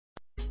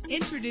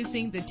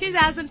Introducing the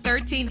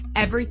 2013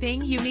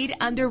 everything you need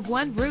under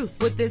one roof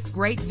with this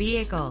great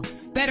vehicle.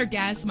 Better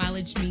gas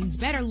mileage means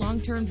better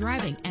long-term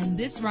driving, and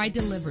this ride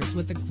delivers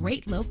with a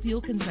great low fuel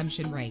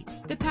consumption rate.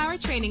 The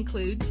powertrain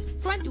includes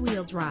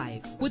front-wheel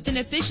drive with an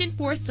efficient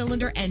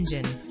 4-cylinder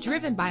engine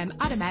driven by an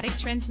automatic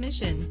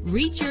transmission.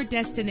 Reach your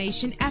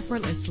destination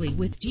effortlessly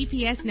with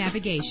GPS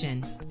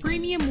navigation.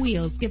 Premium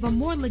wheels give a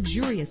more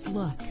luxurious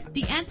look.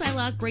 The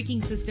anti-lock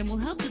braking system will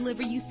help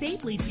deliver you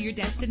safely to your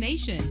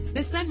destination.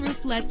 The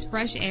sunroof lets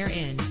fresh air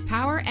in.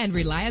 Power and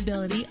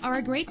reliability are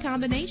a great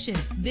combination.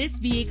 This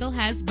vehicle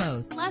has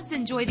both. Plus,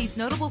 enjoy these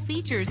notable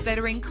features that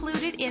are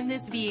included in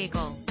this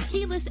vehicle: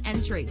 keyless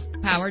entry,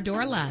 power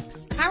door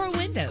locks, power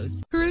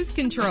windows, cruise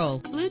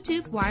control,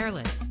 Bluetooth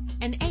wireless,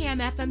 an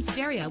AM/FM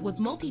stereo with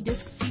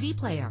multi-disc CD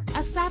player,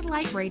 a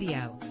satellite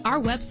radio.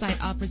 Our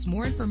website offers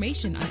more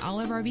information on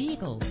all of our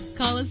vehicles.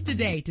 Call us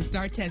today to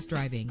start test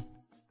driving.